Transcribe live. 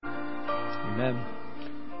Amen.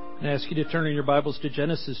 I ask you to turn in your Bibles to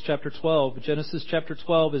Genesis chapter 12. Genesis chapter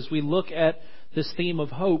 12, as we look at this theme of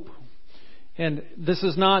hope. And this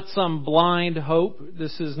is not some blind hope.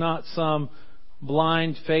 This is not some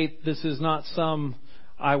blind faith. This is not some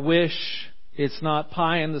I wish. It's not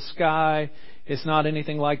pie in the sky. It's not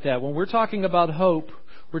anything like that. When we're talking about hope,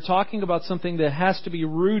 we're talking about something that has to be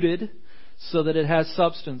rooted so that it has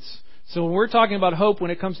substance. So when we're talking about hope,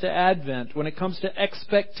 when it comes to Advent, when it comes to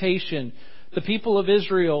expectation, the people of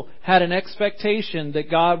Israel had an expectation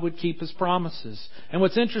that God would keep His promises. And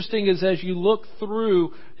what's interesting is as you look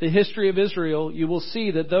through the history of Israel, you will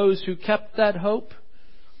see that those who kept that hope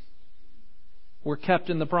were kept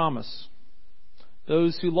in the promise.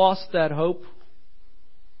 Those who lost that hope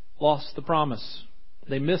lost the promise.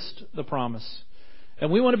 They missed the promise.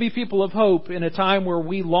 And we want to be people of hope in a time where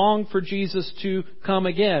we long for Jesus to come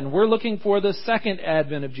again. We're looking for the second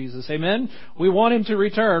advent of Jesus. Amen? We want Him to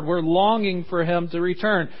return. We're longing for Him to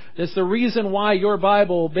return. It's the reason why your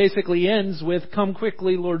Bible basically ends with, "Come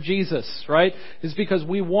quickly, Lord Jesus," right? It's because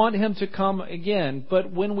we want Him to come again.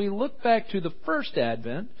 But when we look back to the first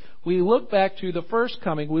advent, we look back to the first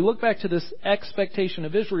coming, we look back to this expectation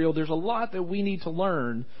of Israel, there's a lot that we need to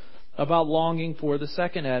learn about longing for the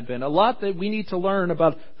second advent. A lot that we need to learn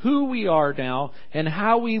about who we are now and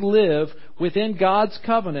how we live within God's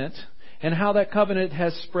covenant and how that covenant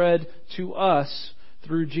has spread to us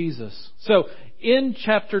through Jesus. So in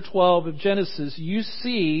chapter 12 of Genesis, you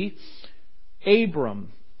see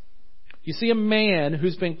Abram. You see a man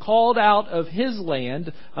who's been called out of his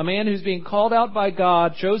land, a man who's being called out by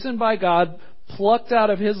God, chosen by God, plucked out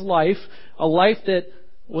of his life, a life that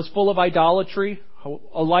was full of idolatry,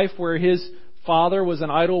 a life where his father was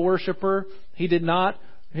an idol worshiper.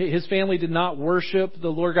 His family did not worship the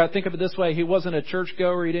Lord God. Think of it this way. He wasn't a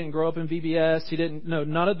churchgoer. He didn't grow up in VBS.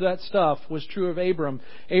 None of that stuff was true of Abram.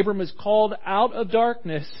 Abram is called out of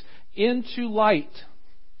darkness into light.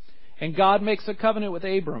 And God makes a covenant with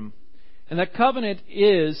Abram. And that covenant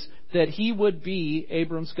is that He would be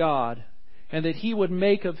Abram's God. And that He would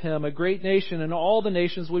make of him a great nation and all the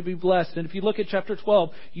nations would be blessed. And if you look at chapter 12,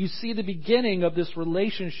 you see the beginning of this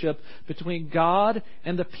relationship between God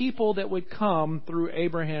and the people that would come through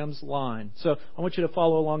Abraham's line. So I want you to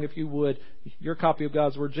follow along, if you would, your copy of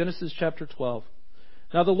God's Word, Genesis chapter 12.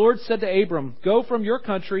 Now the Lord said to Abram, "Go from your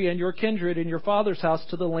country and your kindred and your father's house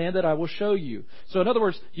to the land that I will show you." So in other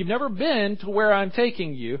words, you've never been to where I'm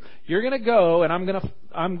taking you. You're going to go and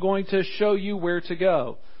I'm going to show you where to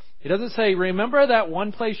go. He doesn't say, "Remember that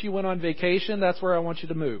one place you went on vacation? That's where I want you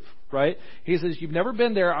to move," right? He says, "You've never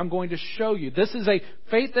been there. I'm going to show you." This is a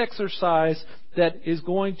faith exercise that is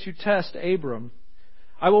going to test Abram.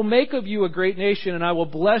 "I will make of you a great nation, and I will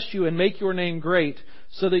bless you and make your name great,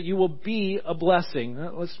 so that you will be a blessing."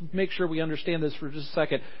 Now, let's make sure we understand this for just a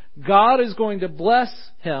second. God is going to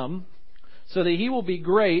bless him so that he will be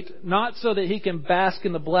great, not so that he can bask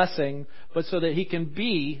in the blessing, but so that he can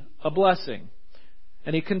be a blessing.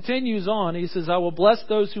 And he continues on. He says, "I will bless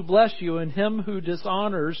those who bless you, and him who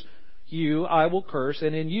dishonors you I will curse,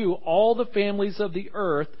 and in you all the families of the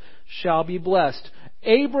earth shall be blessed."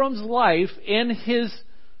 Abram's life in his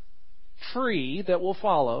tree that will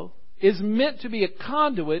follow is meant to be a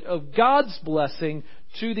conduit of God's blessing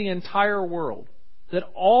to the entire world. That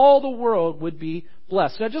all the world would be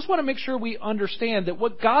blessed. And I just want to make sure we understand that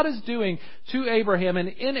what God is doing to Abraham and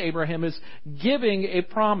in Abraham is giving a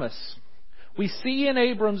promise. We see in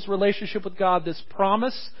Abram's relationship with God this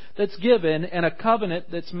promise that's given and a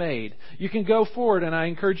covenant that's made. You can go forward, and I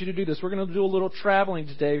encourage you to do this. We're going to do a little traveling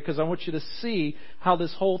today because I want you to see how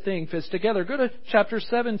this whole thing fits together. Go to chapter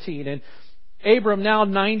 17. And Abram, now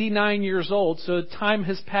 99 years old, so time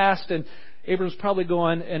has passed, and Abram's probably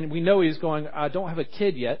going, and we know he's going, "I don't have a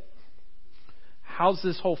kid yet. How's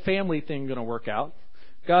this whole family thing going to work out?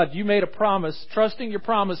 God, you made a promise, trusting your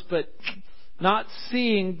promise, but not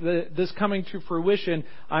seeing this coming to fruition.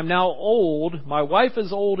 I'm now old. My wife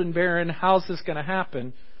is old and barren. How's this going to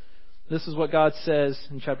happen?" This is what God says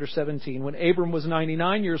in chapter 17. "When Abram was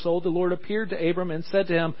 99 years old, the Lord appeared to Abram and said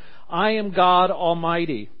to him, 'I am God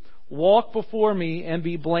Almighty. Walk before me and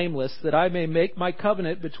be blameless, that I may make my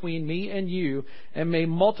covenant between me and you and may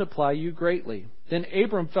multiply you greatly.' Then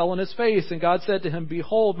Abram fell on his face, and God said to him,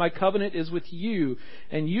 'Behold, my covenant is with you,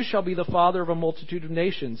 and you shall be the father of a multitude of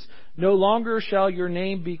nations. No longer shall your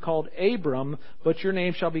name be called Abram, but your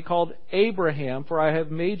name shall be called Abraham, for I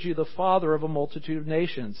have made you the father of a multitude of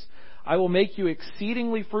nations. I will make you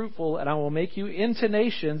exceedingly fruitful, and I will make you into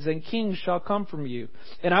nations, and kings shall come from you.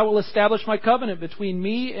 And I will establish my covenant between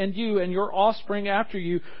me and you and your offspring after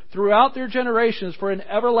you throughout their generations for an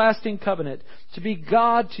everlasting covenant, to be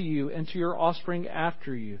God to you and to your offspring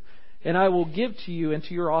after you. and I will give to you and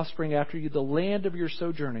to your offspring after you the land of your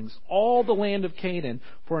sojournings, all the land of Canaan,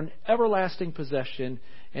 for an everlasting possession,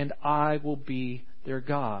 and I will be their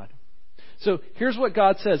God. So here's what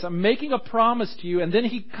God says. I'm making a promise to you, and then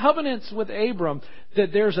He covenants with Abram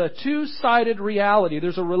that there's a two-sided reality.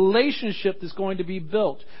 There's a relationship that's going to be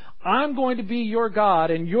built. I'm going to be your God,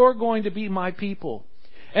 and you're going to be my people.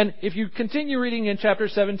 And if you continue reading in chapter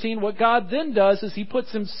 17, what God then does is He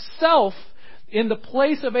puts Himself in the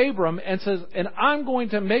place of Abram and says, and I'm going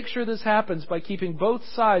to make sure this happens by keeping both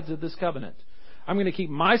sides of this covenant. I'm going to keep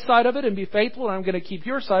my side of it and be faithful, and I'm going to keep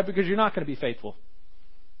your side because you're not going to be faithful.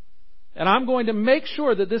 And I'm going to make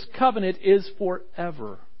sure that this covenant is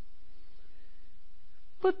forever.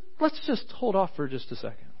 But let's just hold off for just a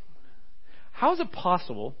second. How is it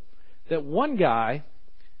possible that one guy,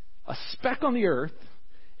 a speck on the earth,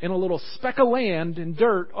 in a little speck of land and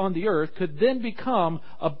dirt on the earth, could then become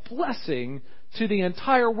a blessing to the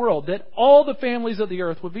entire world, that all the families of the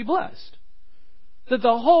earth would be blessed? That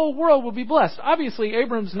the whole world would be blessed. Obviously,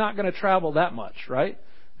 Abram's not going to travel that much, right?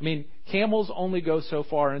 I mean, camels only go so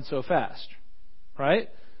far and so fast, right?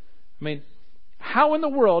 I mean, how in the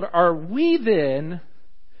world are we then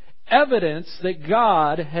evidence that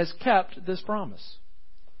God has kept this promise?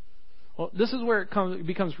 Well, this is where it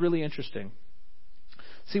becomes really interesting.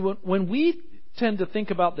 See, when we tend to think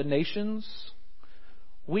about the nations,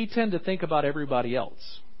 we tend to think about everybody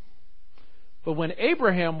else. But when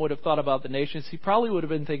Abraham would have thought about the nations, he probably would have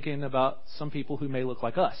been thinking about some people who may look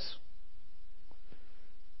like us.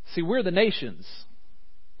 See, we're the nations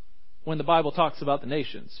when the Bible talks about the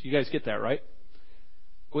nations. You guys get that, right?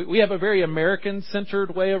 We have a very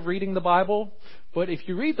American-centered way of reading the Bible. But if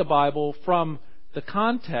you read the Bible from the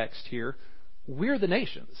context here, we're the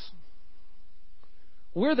nations.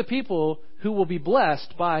 We're the people who will be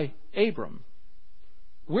blessed by Abram.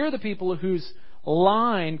 We're the people whose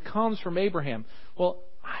line comes from Abraham. Well,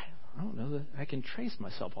 I don't know that I can trace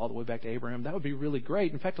myself all the way back to Abraham. That would be really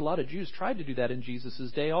great. In fact, a lot of Jews tried to do that in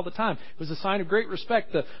Jesus' day all the time. It was a sign of great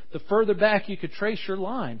respect. The further back you could trace your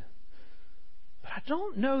line. But I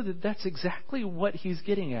don't know that that's exactly what he's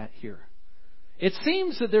getting at here. It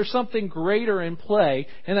seems that there's something greater in play,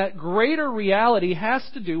 and that greater reality has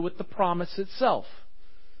to do with the promise itself.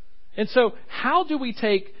 And so, how do we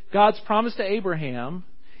take God's promise to Abraham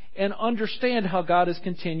and understand how God is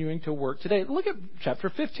continuing to work today? Look at chapter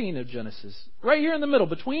 15 of Genesis. Right here in the middle,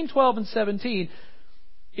 between 12 and 17.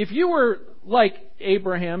 If you were like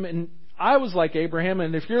Abraham, and I was like Abraham,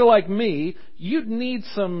 and if you're like me, you'd need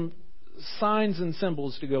some signs and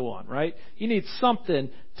symbols to go on, right? You need something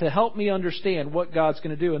to help me understand what God's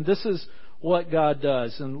going to do. And this is what God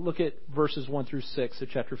does. And look at verses 1 through 6 of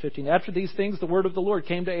chapter 15. After these things, the word of the Lord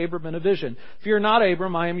came to Abram in a vision. Fear not,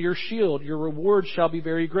 Abram, I am your shield. Your reward shall be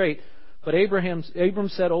very great. But Abram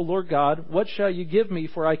said, O Lord God, what shall you give me?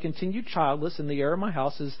 For I continue childless, and the heir of my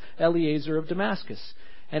house is Eliezer of Damascus.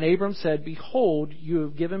 And Abram said, Behold, you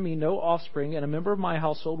have given me no offspring, and a member of my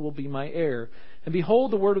household will be my heir. And behold,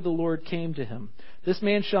 the word of the Lord came to him. This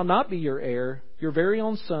man shall not be your heir. Your very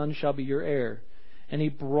own son shall be your heir. And he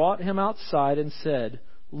brought him outside and said,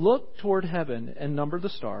 Look toward heaven and number the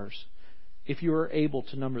stars, if you are able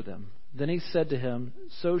to number them. Then he said to him,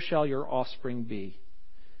 So shall your offspring be.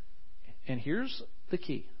 And here's the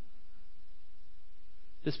key.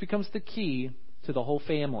 This becomes the key to the whole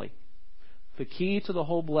family, the key to the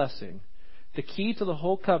whole blessing, the key to the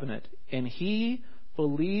whole covenant. And he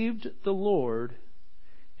believed the Lord,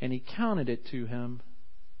 and he counted it to him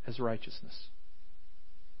as righteousness.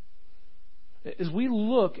 As we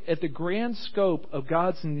look at the grand scope of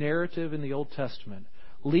God's narrative in the Old Testament,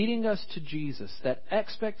 leading us to Jesus, that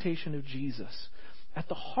expectation of Jesus, at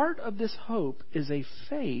the heart of this hope is a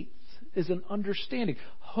faith, is an understanding.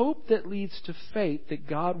 Hope that leads to faith that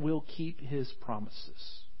God will keep His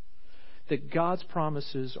promises. That God's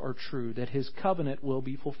promises are true, that His covenant will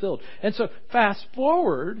be fulfilled. And so, fast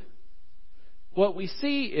forward, what we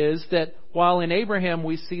see is that while in Abraham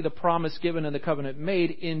we see the promise given and the covenant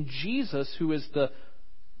made, in Jesus, who is the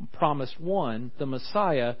promised one, the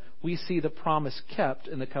Messiah, we see the promise kept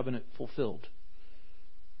and the covenant fulfilled.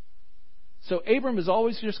 So Abram is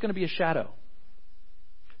always just going to be a shadow.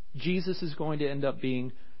 Jesus is going to end up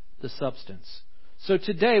being the substance. So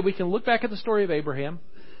today we can look back at the story of Abraham.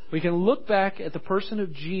 We can look back at the person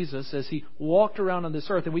of Jesus as He walked around on this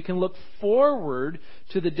earth, and we can look forward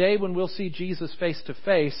to the day when we'll see Jesus face to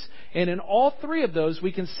face. And in all three of those,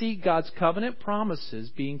 we can see God's covenant promises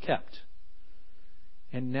being kept.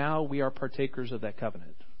 And now we are partakers of that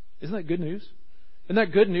covenant. Isn't that good news? Isn't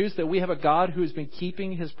that good news that we have a God who has been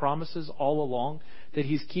keeping His promises all along, that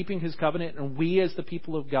He's keeping His covenant, and we as the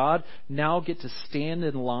people of God now get to stand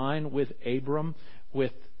in line with Abram,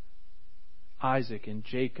 with Isaac and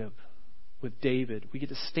Jacob, with David. We get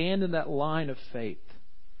to stand in that line of faith,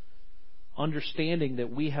 understanding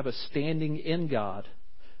that we have a standing in God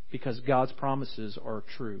because God's promises are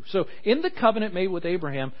true. So in the covenant made with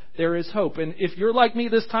Abraham, there is hope. And if you're like me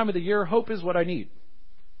this time of the year, hope is what I need.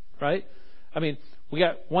 Right? I mean, we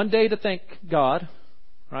got one day to thank God,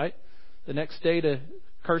 right? The next day to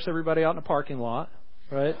curse everybody out in a parking lot,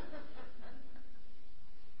 right?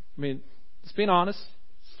 I mean, just being honest,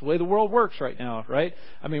 it's the way the world works right now, right?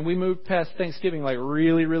 I mean, we moved past Thanksgiving like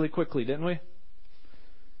really, really quickly, didn't we?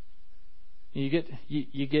 You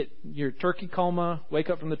get your turkey coma, wake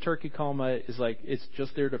up from the turkey coma is like it's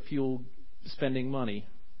just there to fuel spending money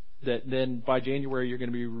that then by January you're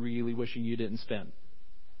going to be really wishing you didn't spend.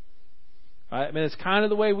 Right? I mean, it's kind of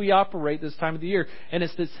the way we operate this time of the year. And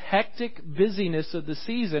it's this hectic busyness of the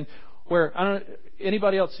season where, I don't know,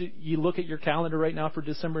 anybody else, you look at your calendar right now for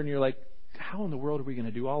December and you're like, how in the world are we going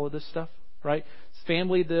to do all of this stuff? Right? It's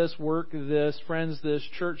family this, work this, friends this,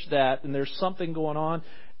 church that, and there's something going on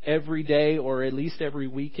every day or at least every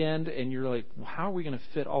weekend. And you're like, well, how are we going to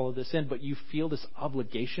fit all of this in? But you feel this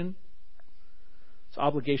obligation. It's an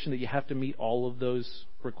obligation that you have to meet all of those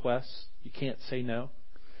requests. You can't say no.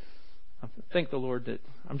 I thank the Lord that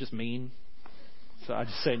I'm just mean, so I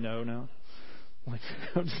just say no now.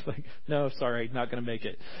 I'm just like, no, sorry, not going to make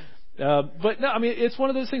it. But no, I mean, it's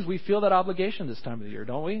one of those things. We feel that obligation this time of the year,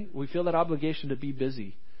 don't we? We feel that obligation to be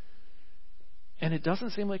busy. And it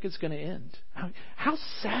doesn't seem like it's going to end. How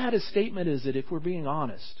sad a statement is it, if we're being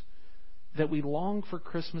honest, that we long for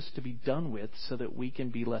Christmas to be done with so that we can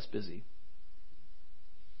be less busy?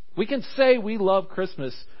 We can say we love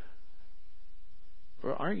Christmas,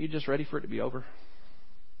 but aren't you just ready for it to be over?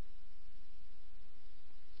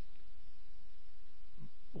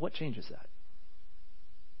 What changes that?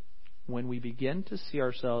 When we begin to see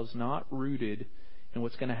ourselves not rooted in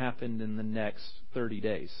what's going to happen in the next 30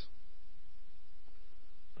 days,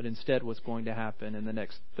 but instead what's going to happen in the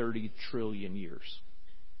next 30 trillion years.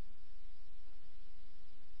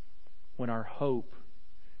 When our hope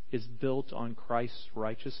is built on Christ's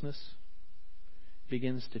righteousness, it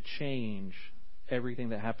begins to change everything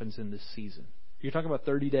that happens in this season. You're talking about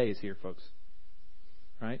 30 days here, folks.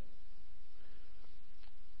 Right?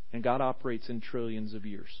 And God operates in trillions of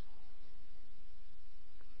years.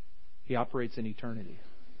 He operates in eternity.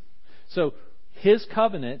 So His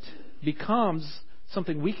covenant becomes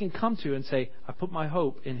something we can come to and say, I put my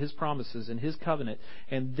hope in His promises, in His covenant,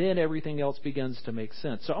 and then everything else begins to make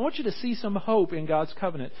sense. So I want you to see some hope in God's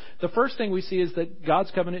covenant. The first thing we see is that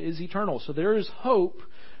God's covenant is eternal. So there is hope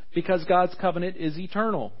because God's covenant is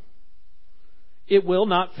eternal. It will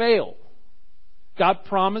not fail. God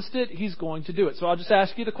promised it. He's going to do it. So I'll just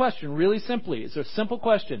ask you the question really simply. It's a simple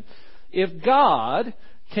question. If God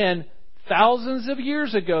can thousands of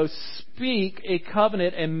years ago speak a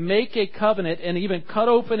covenant and make a covenant and even cut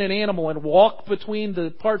open an animal and walk between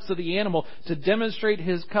the parts of the animal to demonstrate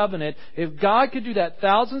His covenant, if God could do that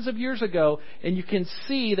thousands of years ago and you can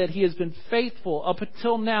see that He has been faithful up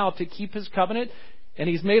until now to keep His covenant, and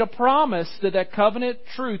He's made a promise that that covenant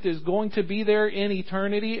truth is going to be there in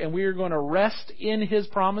eternity and we are going to rest in His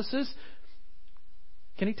promises,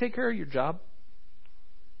 can He take care of your job?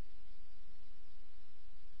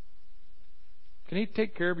 Can He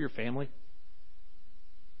take care of your family?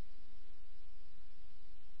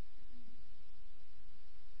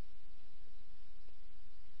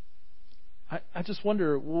 I just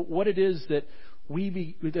wonder what it is that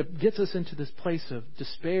that gets us into this place of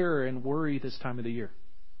despair and worry this time of the year.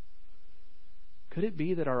 Could it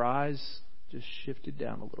be that our eyes just shifted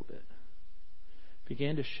down a little bit?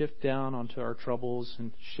 Began to shift down onto our troubles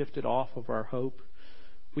and shifted off of our hope.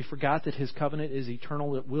 We forgot that His covenant is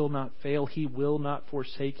eternal. It will not fail. He will not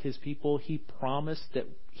forsake His people. He promised that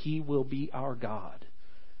He will be our God.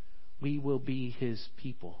 We will be His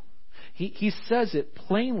people. He says it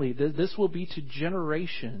plainly that this will be to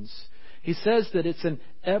generations. He says that it's an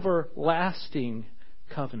everlasting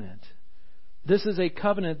covenant. This is a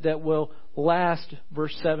covenant that will last,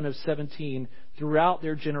 verse 7 of 17, throughout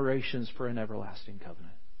their generations for an everlasting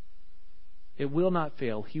covenant. It will not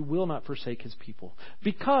fail. He will not forsake His people.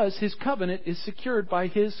 Because His covenant is secured by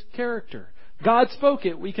His character. God spoke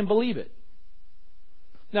it. We can believe it.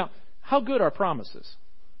 Now, how good are promises?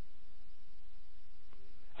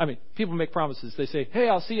 I mean, people make promises. They say, hey,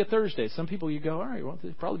 I'll see you Thursday. Some people you go, all right, well,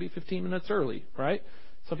 it'll probably be 15 minutes early, right?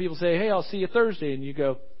 Some people say, hey, I'll see you Thursday. And you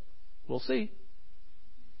go, we'll see.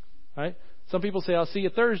 Right? Some people say, I'll see you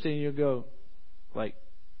Thursday. And you go, Like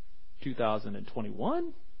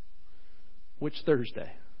 2021? Which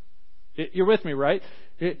Thursday? You're with me, right?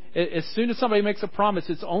 As soon as somebody makes a promise,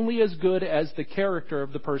 it's only as good as the character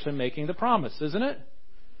of the person making the promise, isn't it?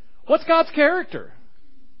 What's God's character?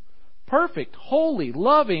 Perfect, holy,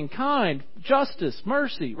 loving, kind, justice,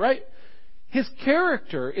 mercy, right? His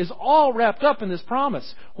character is all wrapped up in this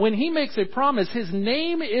promise. When He makes a promise, His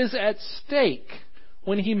name is at stake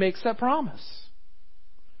when He makes that promise.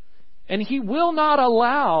 And He will not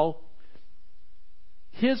allow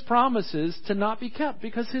His promises to not be kept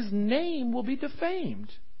because His name will be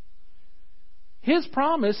defamed. His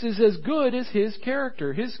promise is as good as His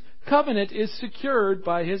character. His covenant is secured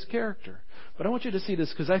by His character. But I want you to see this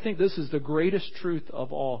because I think this is the greatest truth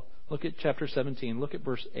of all. Look at chapter 17. Look at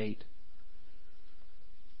verse 8.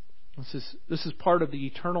 This is part of the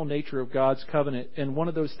eternal nature of God's covenant, and one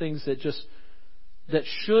of those things that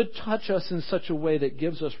should touch us in such a way that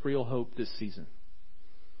gives us real hope this season.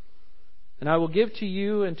 And I will give to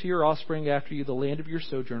you and to your offspring after you the land of your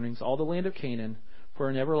sojournings, all the land of Canaan, for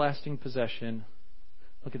an everlasting possession.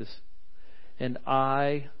 Look at this. And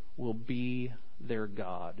I will be their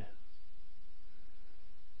God.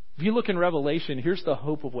 If you look in Revelation, here's the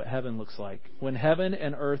hope of what heaven looks like. When heaven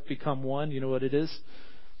and earth become one, you know what it is?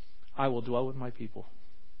 I will dwell with my people.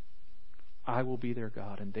 I will be their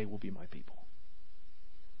God, and they will be my people.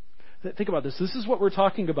 Think about this. This is what we're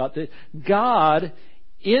talking about. That God,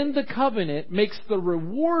 in the covenant, makes the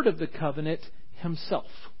reward of the covenant Himself.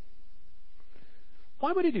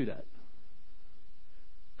 Why would He do that?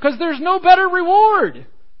 Because there's no better reward.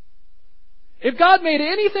 If God made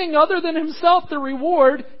anything other than Himself the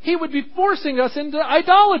reward, He would be forcing us into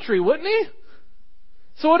idolatry, wouldn't He?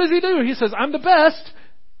 So what does He do? He says, I'm the best.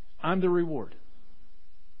 I'm the reward.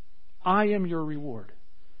 I am your reward.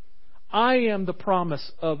 I am the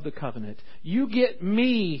promise of the covenant. You get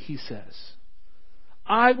me, He says.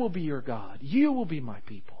 I will be your God. You will be my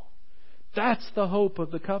people. That's the hope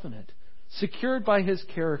of the covenant. Secured by His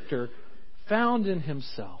character, found in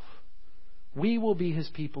Himself. We will be His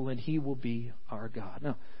people and He will be our God.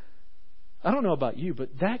 Now, I don't know about you, but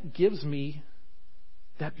that gives me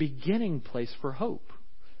that beginning place for hope.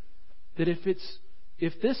 That if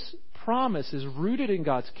this promise is rooted in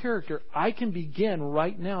God's character, I can begin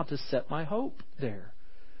right now to set my hope there.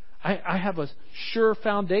 I have a sure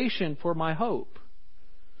foundation for my hope.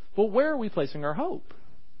 But where are we placing our hope?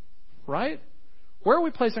 Right? Where are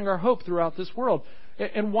we placing our hope throughout this world?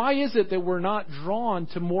 And why is it that we're not drawn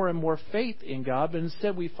to more and more faith in God, but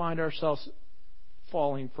instead we find ourselves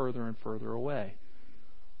falling further and further away?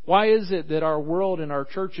 Why is it that our world and our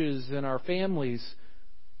churches and our families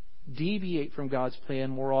deviate from God's plan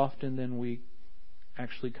more often than we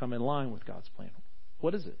actually come in line with God's plan?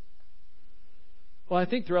 What is it? Well, I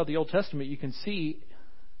think throughout the Old Testament you can see,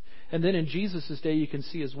 and then in Jesus' day you can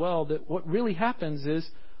see as well, that what really happens is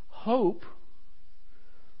hope,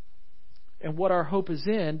 and what our hope is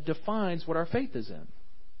in defines what our faith is in.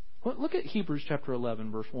 Look at Hebrews chapter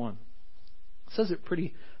 11, verse 1. It says it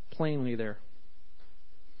pretty plainly there.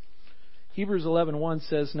 Hebrews 11:1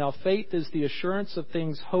 says, "Now faith is the assurance of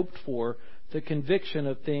things hoped for, the conviction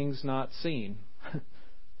of things not seen."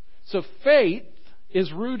 So faith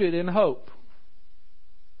is rooted in hope.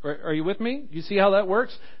 Are you with me? You see how that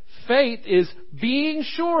works? Faith is being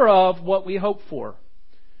sure of what we hope for.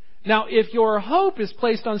 Now, if your hope is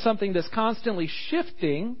placed on something that's constantly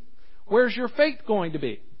shifting, where's your faith going to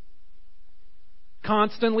be?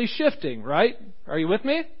 Constantly shifting, right? Are you with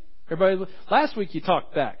me? Everybody, last week you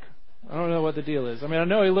talked back. I don't know what the deal is. I mean, I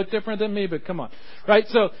know he looked different than me, but come on. Right?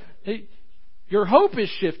 So, your hope is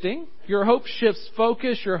shifting. Your hope shifts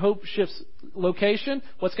focus. Your hope shifts location.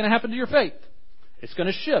 What's going to happen to your faith? It's going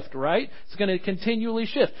to shift, right? It's going to continually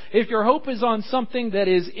shift. If your hope is on something that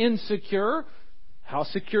is insecure, how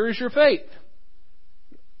secure is your faith?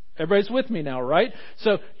 Everybody's with me now, right?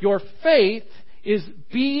 So your faith is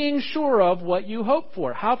being sure of what you hope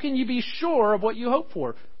for. How can you be sure of what you hope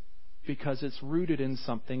for? Because it's rooted in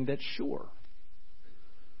something that's sure.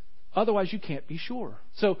 Otherwise, you can't be sure.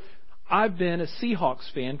 So I've been a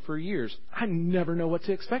Seahawks fan for years. I never know what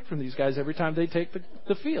to expect from these guys every time they take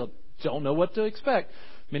the field. Don't know what to expect.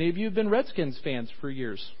 Many of you have been Redskins fans for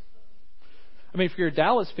years. I mean, if you're a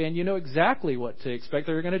Dallas fan, you know exactly what to expect.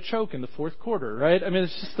 They're going to choke in the fourth quarter, right? I mean,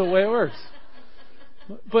 it's just the way it works.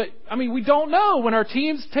 But, I mean, we don't know. When our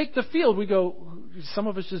teams take the field, we go, some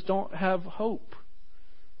of us just don't have hope,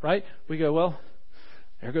 right? We go, well,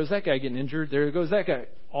 there goes that guy getting injured. There goes that guy.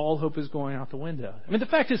 All hope is going out the window. I mean, the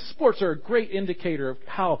fact is, sports are a great indicator of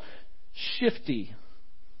how shifty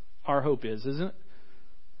our hope is, isn't it?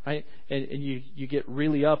 Right? And you get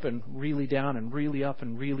really up and really down and really up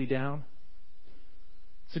and really down.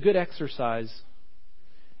 It's a good exercise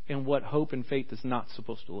in what hope and faith is not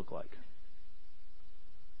supposed to look like.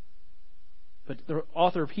 But the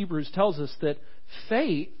author of Hebrews tells us that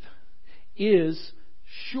faith is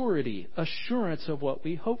surety, assurance of what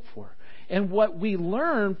we hope for. And what we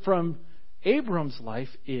learn from Abram's life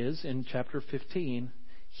is, in chapter 15,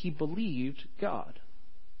 he believed God.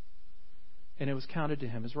 And it was counted to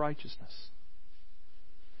him as righteousness.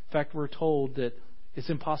 In fact, we're told that it's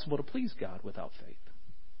impossible to please God without faith.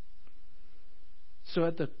 So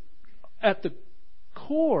at the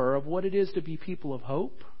core of what it is to be people of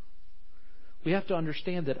hope, we have to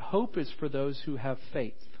understand that hope is for those who have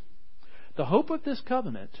faith. The hope of this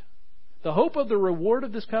covenant, the hope of the reward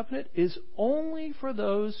of this covenant, is only for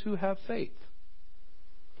those who have faith.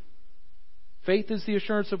 Faith is the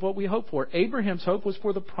assurance of what we hope for. Abraham's hope was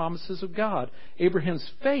for the promises of God. Abraham's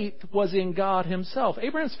faith was in God himself.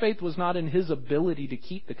 Abraham's faith was not in his ability to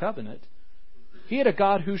keep the covenant. He had a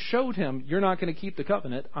God who showed him, you're not going to keep the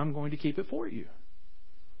covenant, I'm going to keep it for you.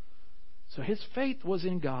 So his faith was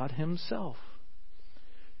in God himself.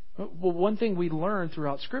 Well, one thing we learn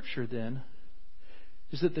throughout Scripture then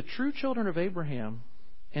is that the true children of Abraham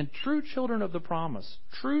and true children of the promise,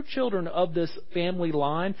 true children of this family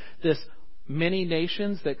line, this many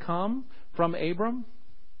nations that come from Abram,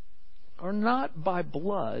 are not by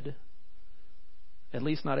blood, at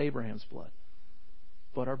least not Abraham's blood,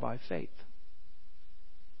 but are by faith.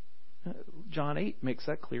 John 8 makes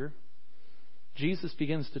that clear. Jesus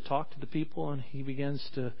begins to talk to the people and he begins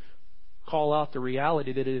to call out the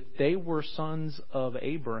reality that if they were sons of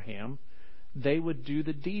Abraham, they would do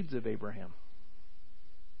the deeds of Abraham.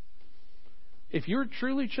 If you're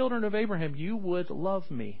truly children of Abraham, you would love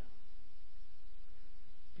me.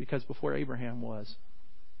 Because before Abraham was,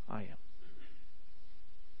 I am.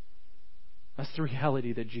 That's the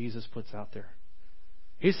reality that Jesus puts out there.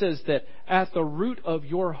 He says that at the root of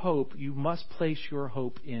your hope, you must place your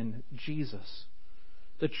hope in Jesus.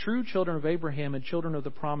 The true children of Abraham and children of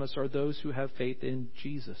the promise are those who have faith in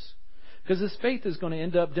Jesus. Because this faith is going to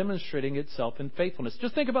end up demonstrating itself in faithfulness.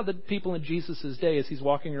 Just think about the people in Jesus' day as he's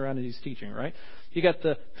walking around and he's teaching, right? You got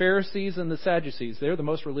the Pharisees and the Sadducees. They're the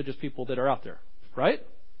most religious people that are out there, right?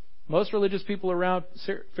 Most religious people around,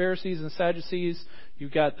 Pharisees and Sadducees.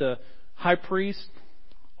 You've got the high priest,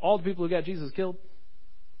 all the people who got Jesus killed,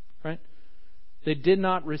 right? They did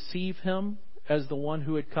not receive him as the one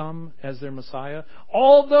who had come as their Messiah,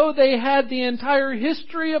 although they had the entire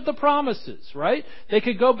history of the promises, right? They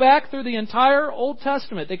could go back through the entire Old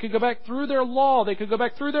Testament. They could go back through their law. They could go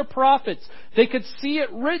back through their prophets. They could see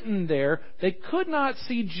it written there. They could not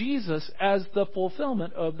see Jesus as the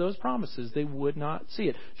fulfillment of those promises. They would not see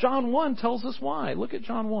it. John 1 tells us why. Look at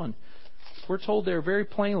John 1. We're told there very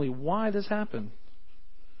plainly why this happened.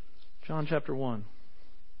 John chapter 1.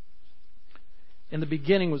 In the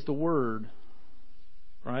beginning was the Word.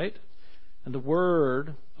 Right? And the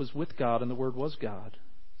Word was with God, and the Word was God.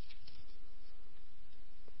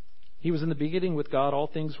 He was in the beginning with God. All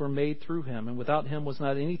things were made through him, and without him was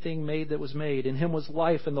not anything made that was made. In him was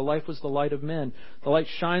life, and the life was the light of men. The light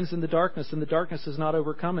shines in the darkness, and the darkness has not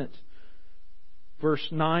overcome it. Verse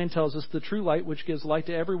 9 tells us the true light, which gives light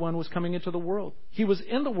to everyone, was coming into the world. He was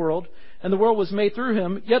in the world, and the world was made through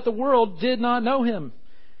him, yet the world did not know him.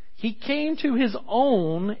 He came to his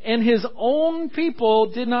own, and his own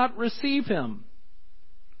people did not receive him.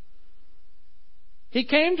 He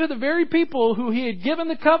came to the very people who he had given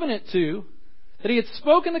the covenant to, that he had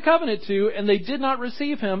spoken the covenant to, and they did not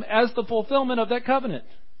receive him as the fulfillment of that covenant.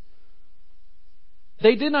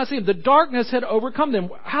 They did not see him. The darkness had overcome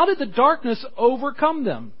them. How did the darkness overcome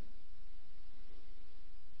them?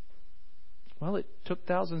 Well, it took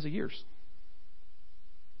thousands of years.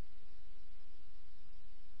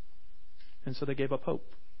 And so they gave up hope.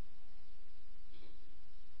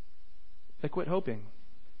 They quit hoping.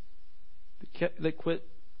 They quit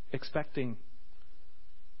expecting.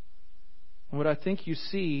 And what I think you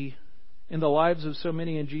see in the lives of so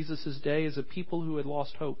many in Jesus' day is a people who had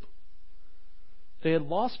lost hope. They had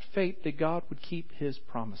lost faith that God would keep his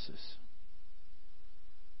promises.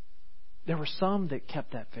 There were some that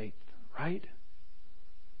kept that faith, right?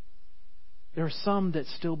 There were some that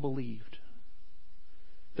still believed.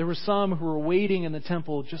 There were some who were waiting in the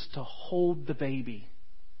temple just to hold the baby.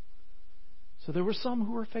 So there were some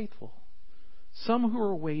who were faithful, some who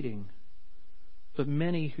were waiting, but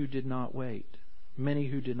many who did not wait, many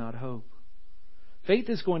who did not hope. Faith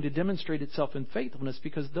is going to demonstrate itself in faithfulness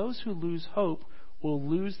because those who lose hope will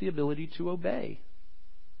lose the ability to obey.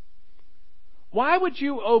 Why would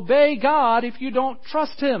you obey God if you don't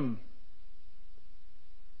trust him?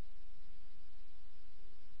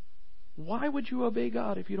 Why would you obey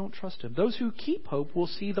God if you don't trust Him? Those who keep hope will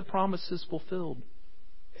see the promises fulfilled.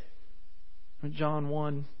 John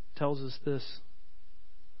 1 tells us this.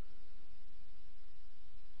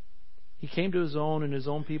 He came to His own, and His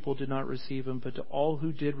own people did not receive Him, but to all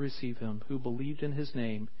who did receive Him, who believed in His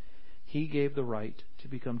name, He gave the right to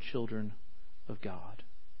become children of God,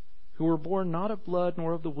 who were born not of blood,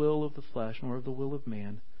 nor of the will of the flesh, nor of the will of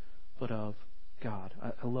man, but of God.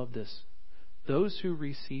 I love this. Those who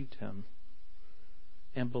received Him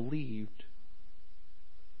and believed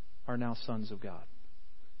are now sons of God,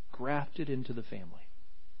 grafted into the family.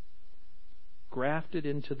 Grafted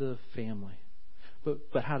into the family.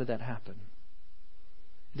 But how did that happen?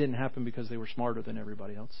 It didn't happen because they were smarter than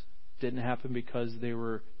everybody else. It didn't happen because they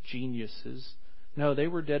were geniuses. No, they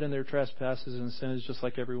were dead in their trespasses and sins just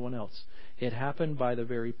like everyone else. It happened by the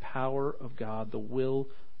very power of God, the will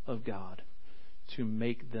of God, to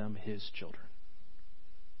make them His children.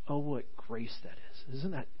 Oh, what grace that is.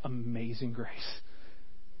 Isn't that amazing grace?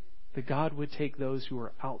 That God would take those who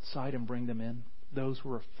are outside and bring them in, those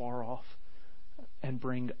who are far off, and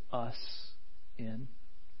bring us in.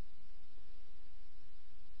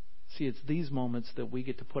 See, it's these moments that we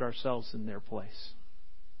get to put ourselves in their place.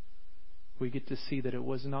 We get to see that it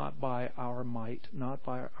was not by our might, not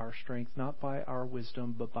by our strength, not by our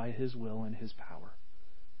wisdom, but by His will and His power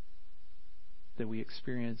that we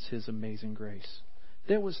experience His amazing grace.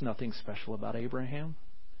 There was nothing special about Abraham.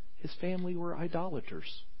 His family were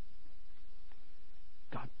idolaters.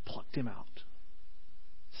 God plucked him out,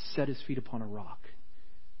 set his feet upon a rock,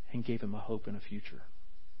 and gave him a hope and a future.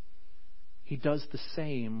 He does the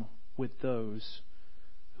same with those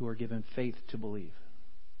who are given faith to believe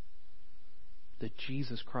that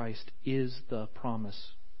Jesus Christ is the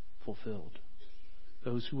promise fulfilled.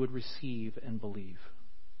 Those who would receive and believe.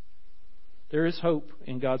 There is hope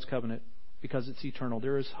in God's covenant because it's eternal.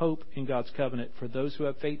 There is hope in God's covenant for those who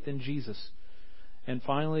have faith in Jesus. And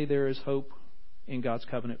finally, there is hope in God's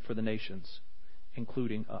covenant for the nations,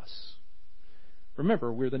 including us.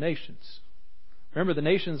 Remember, we're the nations. Remember, the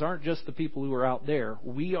nations aren't just the people who are out there.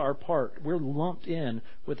 We're lumped in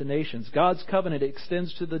with the nations. God's covenant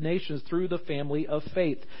extends to the nations through the family of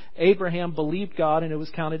faith. Abraham believed God and it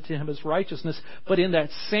was counted to him as righteousness. But in that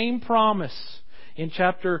same promise, in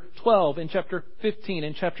chapter 12, in chapter 15,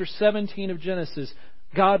 in chapter 17 of Genesis,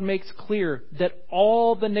 God makes clear that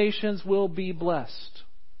all the nations will be blessed.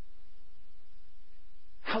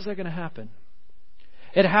 How's that going to happen?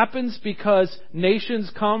 It happens because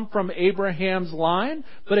nations come from Abraham's line,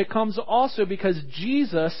 but it comes also because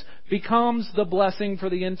Jesus becomes the blessing for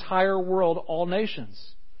the entire world, all nations.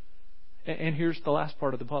 And here's the last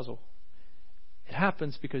part of the puzzle. It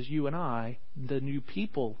happens because you and I, the new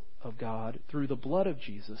people of God, through the blood of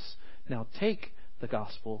Jesus, now take the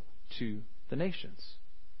gospel to the nations.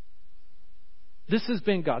 This has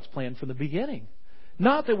been God's plan from the beginning.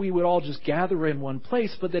 Not that we would all just gather in one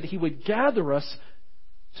place, but that He would gather us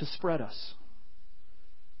to spread us.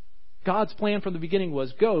 God's plan from the beginning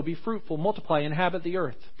was, go, be fruitful, multiply, inhabit the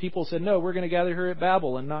earth. People said, no, we're going to gather here at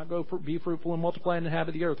Babel and not go be fruitful and multiply and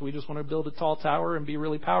inhabit the earth. We just want to build a tall tower and be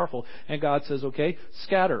really powerful. And God says, okay,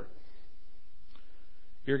 scatter.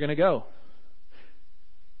 You're going to go.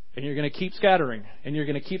 And you're going to keep scattering. And you're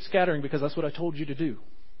going to keep scattering because that's what I told you to do.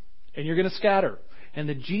 And you're going to scatter. And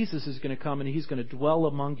then Jesus is going to come and He's going to dwell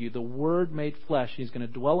among you. The Word made flesh. He's going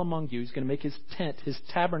to dwell among you. He's going to make His tent, His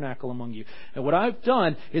tabernacle among you. And what I've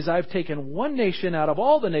done is I've taken one nation out of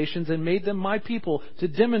all the nations and made them my people to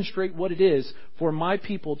demonstrate what it is for my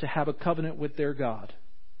people to have a covenant with their God.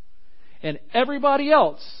 And everybody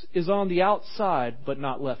else is on the outside but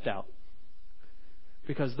not left out.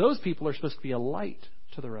 Because those people are supposed to be a light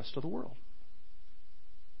to the rest of the world.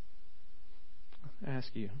 I ask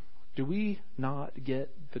you, do we not get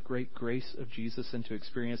the great grace of Jesus and to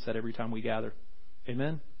experience that every time we gather?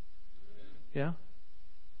 Amen? Yeah?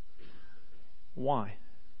 Why?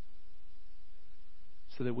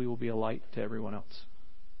 So that we will be a light to everyone else.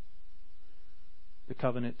 The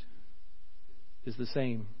covenant is the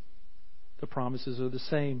same. The promises are the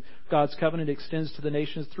same. God's covenant extends to the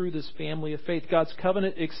nations through this family of faith. God's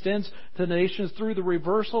covenant extends to the nations through the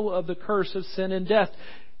reversal of the curse of sin and death.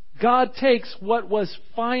 God takes what was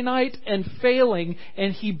finite and failing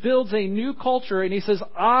and He builds a new culture and He says,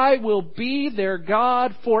 I will be their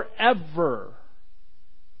God forever.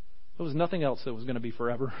 There was nothing else that was going to be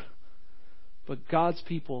forever. But God's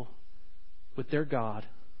people with their God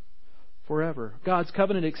forever. God's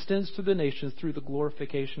covenant extends to the nations through the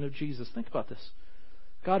glorification of Jesus. Think about this.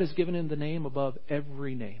 God has given Him the name above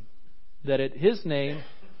every name. That at His name,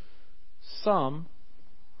 some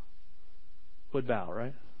would bow,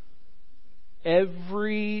 right?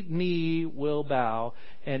 every knee will bow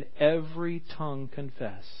and every tongue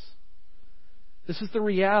confess. This is the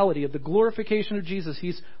reality of the glorification of Jesus.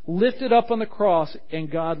 He's lifted up on the cross,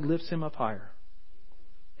 and God lifts him up higher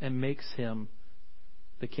and makes him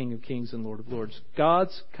the King of Kings and Lord of Lords.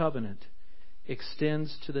 God's covenant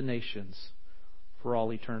extends to the nations for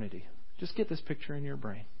all eternity. Just get this picture in your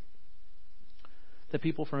brain. That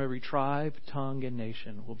people from every tribe, tongue, and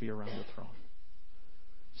nation will be around the throne.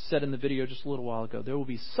 Said in the video just a little while ago, there will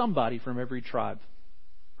be somebody from every tribe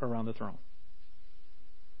around the throne.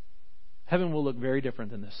 Heaven will look very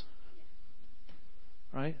different than this.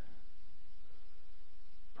 Right?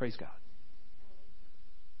 Praise God.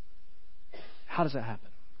 How does that happen?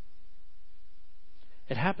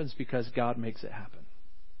 It happens because God makes it happen.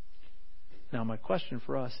 Now, my question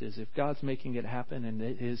for us is, if God's making it happen and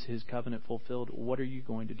it is His covenant fulfilled, what are you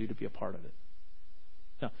going to do to be a part of it?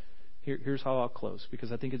 Now, here's how I'll close,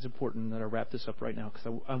 because I think it's important that I wrap this up right now,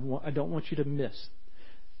 because I don't want you to miss.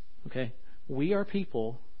 Okay? We are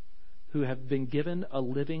people who have been given a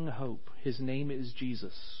living hope. His name is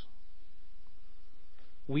Jesus.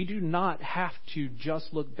 We do not have to just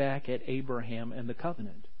look back at Abraham and the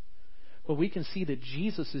covenant. But we can see that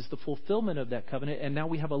Jesus is the fulfillment of that covenant, and now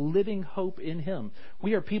we have a living hope in Him.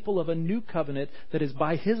 We are people of a new covenant that is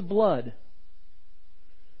by His blood.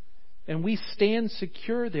 And we stand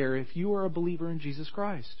secure there if you are a believer in Jesus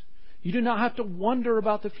Christ. You do not have to wonder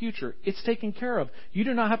about the future. It's taken care of. You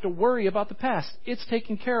do not have to worry about the past. It's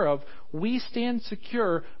taken care of. We stand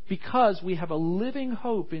secure because we have a living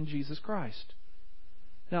hope in Jesus Christ.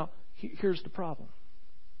 Now, here's the problem.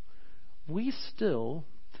 We still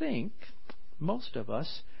think, most of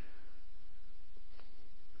us,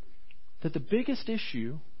 that the biggest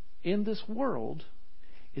issue in this world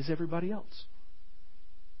is everybody else.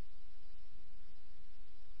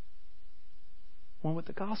 When what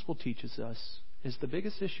the gospel teaches us is the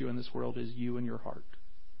biggest issue in this world is you and your heart.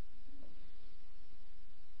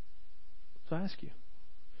 So I ask you,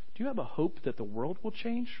 do you have a hope that the world will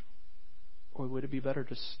change? Or would it be better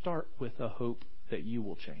to start with a hope that you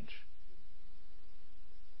will change?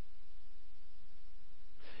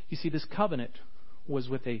 You see, this covenant was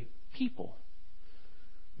with a people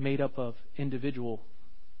made up of individual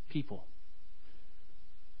people.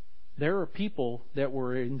 There are people that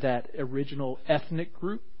were in that original ethnic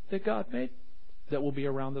group that God made that will be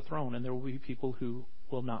around the throne, and there will be people who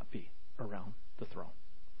will not be around the throne.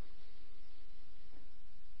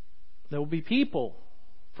 There will be people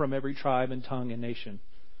from every tribe and tongue and nation.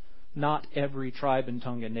 Not every tribe and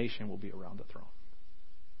tongue and nation will be around the throne.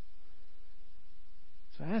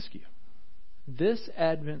 So I ask you, this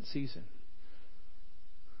Advent season,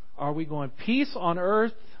 are we going peace on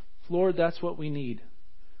earth? Lord, that's what we need.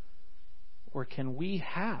 Or can we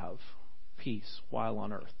have peace while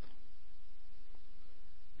on earth?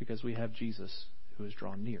 Because we have Jesus who is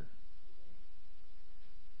drawn near.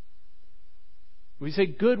 We say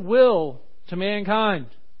goodwill to mankind.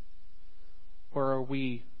 Or are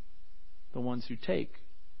we the ones who take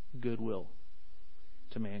goodwill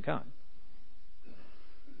to mankind?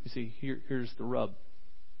 You see, here's the rub.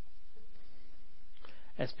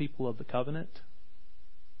 As people of the covenant,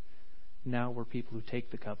 now we're people who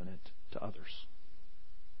take the covenant to others.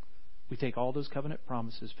 We take all those covenant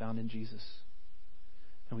promises found in Jesus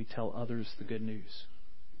and we tell others the good news.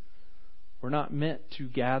 We're not meant to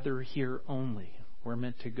gather here only. We're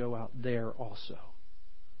meant to go out there also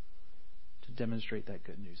to demonstrate that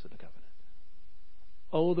good news of the covenant.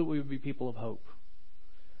 Oh, that we would be people of hope.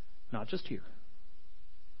 Not just here,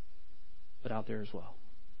 but out there as well.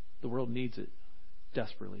 The world needs it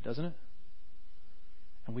desperately, doesn't it?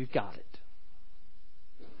 And we've got it.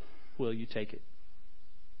 Will you take it?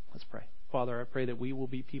 Let's pray. Father, I pray that we will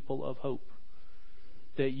be people of hope.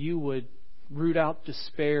 That you would root out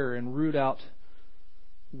despair and root out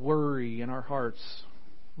worry in our hearts.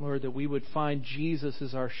 Lord, that we would find Jesus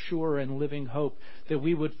as our sure and living hope. That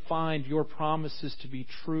we would find your promises to be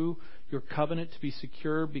true, your covenant to be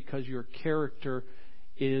secure, because your character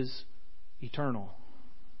is eternal.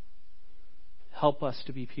 Help us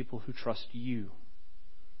to be people who trust you.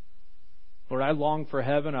 Lord, I long for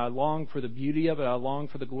heaven. I long for the beauty of it. I long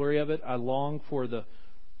for the glory of it. I long for the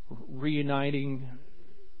reuniting,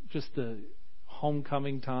 just the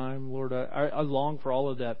homecoming time. Lord, I long for all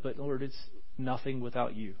of that. But Lord, it's nothing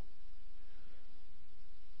without you.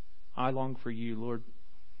 I long for you, Lord.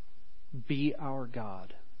 Be our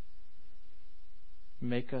God.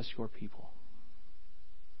 Make us your people.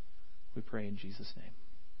 We pray in Jesus' name.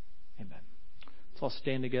 Amen. Let's all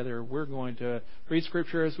stand together. We're going to read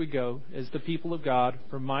Scripture as we go, as the people of God,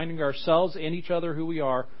 reminding ourselves and each other who we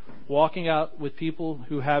are, walking out with people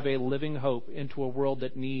who have a living hope into a world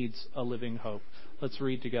that needs a living hope. Let's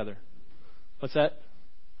read together. What's that?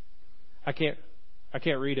 I can't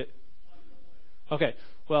read it. Okay.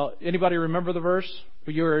 Well, anybody remember the verse?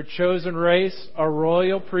 You are a chosen race, a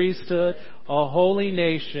royal priesthood, a holy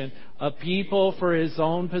nation, a people for His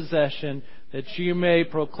own possession, that you may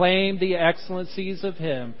proclaim the excellencies of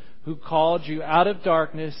Him who called you out of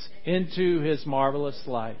darkness into His marvelous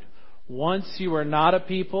light. Once you were not a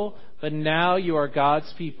people, but now you are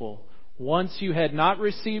God's people. Once you had not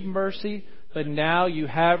received mercy, but now you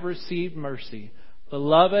have received mercy.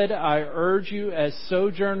 Beloved, I urge you as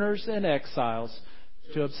sojourners and exiles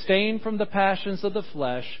to abstain from the passions of the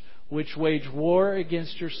flesh, which wage war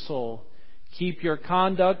against your soul. Keep your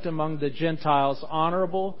conduct among the Gentiles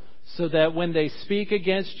honorable, so that when they speak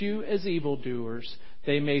against you as evildoers,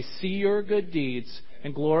 they may see your good deeds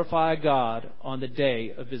and glorify God on the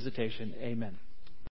day of visitation. Amen.